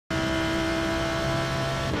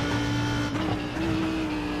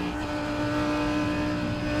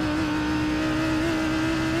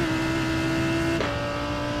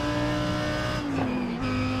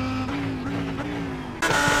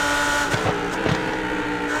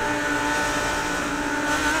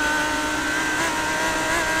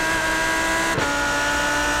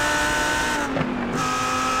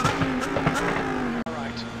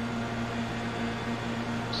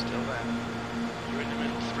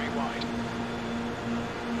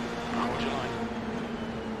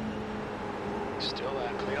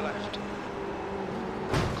clear left.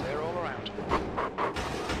 Clear all around.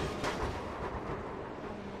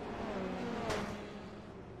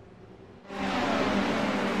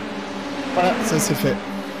 Voilà, ça c'est fait.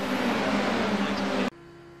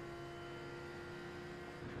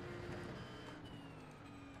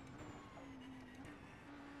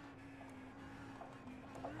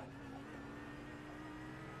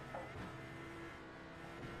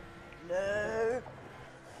 No!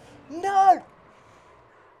 No!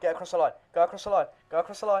 Get across the line. Go across the line. Go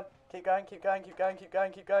across the line. Keep going, keep going, keep going, keep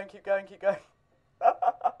going, keep going, keep going, keep going.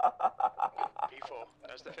 P4,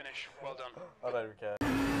 there's the finish. Well done. I don't even care.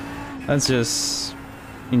 Let's just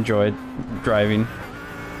enjoy driving.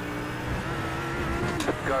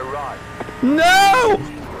 Go right. No!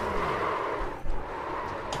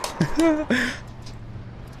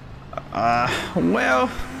 Well.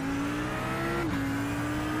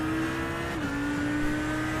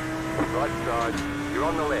 Right side. You're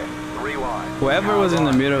on the left. Rewind. Whoever was in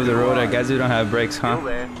the middle of the road, I guess you don't have brakes, huh? Still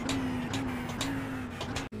there.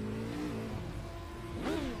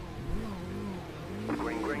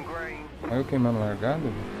 Green, green, green. Olha eu queimando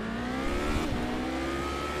largada.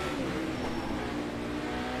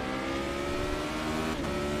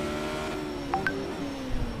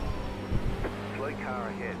 Slow car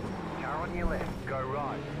ahead. Car on your left. Go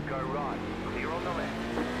right. Go right. Clear on the left.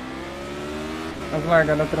 As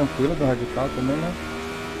largadas tranquilas do radical também, né?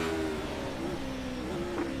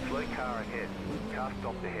 Slow car ahead. Car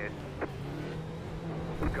stopped ahead.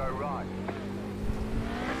 Go right.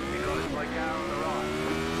 You got a slow car on the right.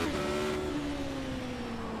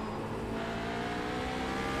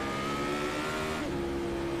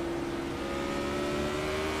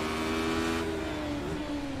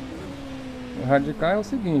 O radical é o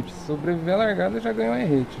seguinte, se sobreviver a largada já ganhou um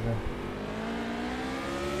errete já.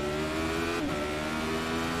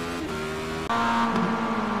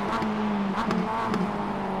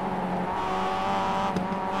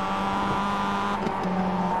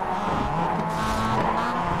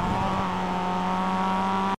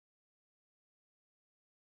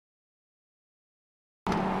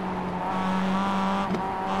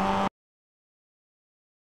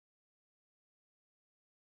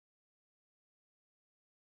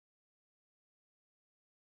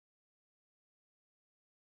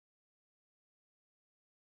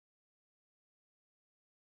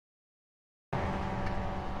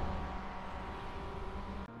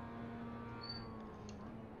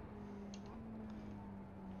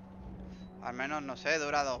 Al menos, no sé,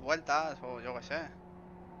 dura 2 vueltas o yo qué sé.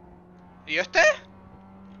 ¿Y este?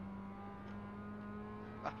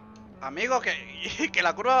 Ah, amigo, que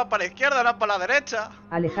la curva va para la izquierda, no para la derecha.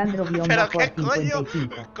 Alejandro ¿Pero qué coño?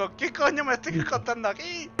 55. ¿Con qué coño me estoy contando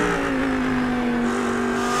aquí?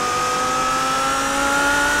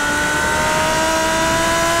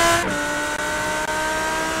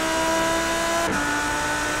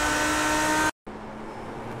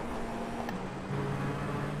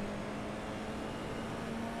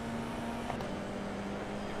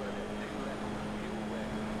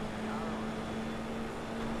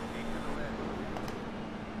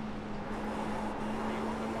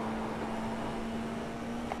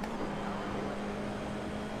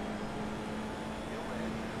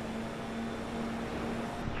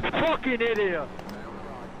 Fucking idiot!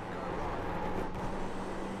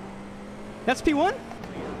 That's P1?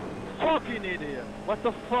 Fucking idiot! What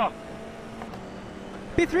the fuck?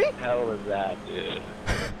 P3? Hell was that, dude?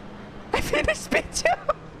 I finished P2!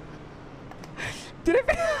 Did I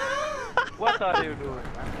finish? What are you doing?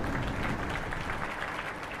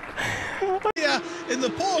 Here in the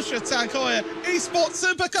Porsche Tag Heuer Esports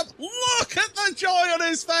Super Cup. Look at the joy on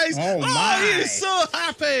his face. Oh, he is so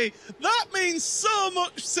happy. That means so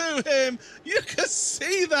much to him. You can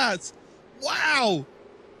see that. Wow.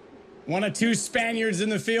 One of two Spaniards in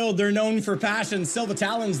the field. They're known for passion. Silva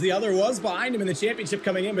Talons, the other, was behind him in the championship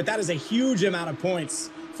coming in, but that is a huge amount of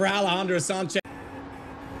points for Alejandro Sanchez.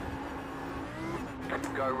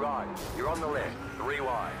 Go right. You're on the left.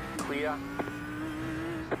 Rewind. Clear.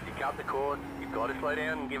 You cut the course. You've got to slow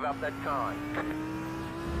down and give up that time.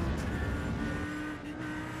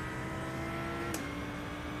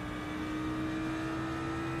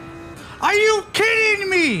 Are you kidding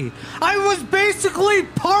me? I was basically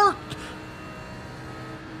parked.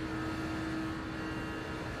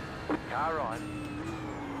 Car right.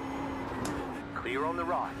 Clear on the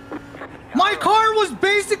right. My car was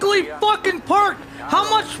basically fucking parked. How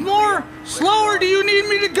much more slower do you need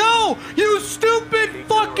me to go? You stupid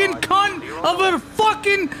fucking cunt of a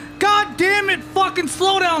fucking goddamn it fucking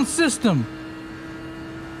slowdown system.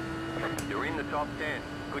 You're in the top 10.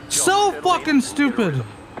 Good job. So fucking stupid.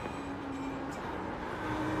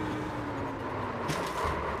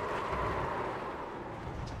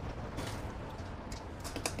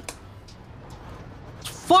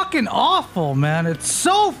 fucking awful, man. It's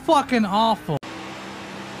so fucking awful.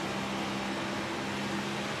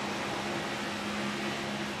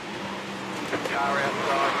 Car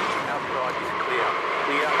outside. Outside is clear.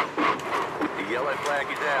 Clear. The yellow flag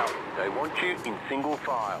is out. They want you in single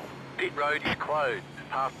file. Pit road is closed.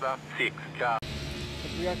 Pasta 6 car.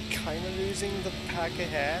 We are kind of losing the pack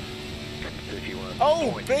ahead. 31.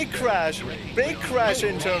 Oh, big crash! Big crash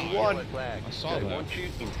in turn 1. I saw that. They want you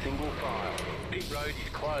in single file. Pit road is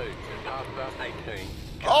closed. Pasta 18.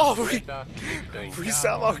 Oh, we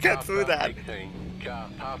somehow get through that.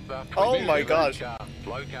 Oh my gosh.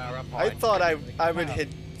 I thought I would hit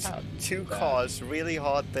 2 cars really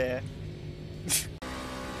hard there.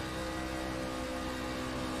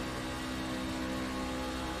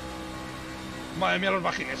 Madre mía, los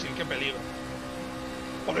Vaginesin, qué peligro.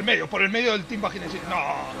 Por el medio del team Vaginesin.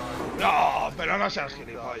 No, pero no seas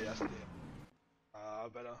gilipollas, tío.